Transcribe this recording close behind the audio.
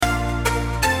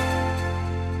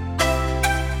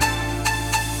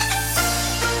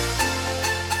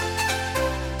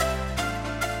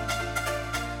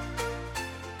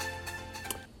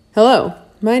Hello,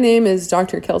 my name is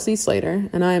Dr. Kelsey Slater,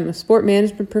 and I am a sport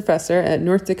management professor at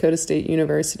North Dakota State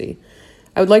University.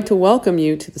 I would like to welcome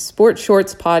you to the Sport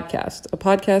Shorts podcast, a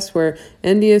podcast where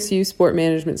NDSU sport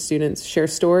management students share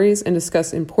stories and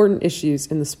discuss important issues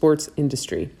in the sports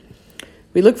industry.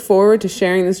 We look forward to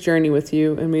sharing this journey with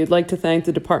you, and we would like to thank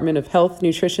the Department of Health,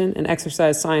 Nutrition, and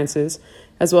Exercise Sciences,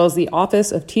 as well as the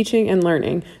Office of Teaching and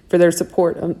Learning for their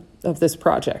support of this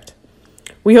project.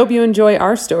 We hope you enjoy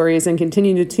our stories and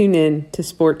continue to tune in to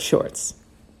Sport Shorts.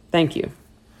 Thank you.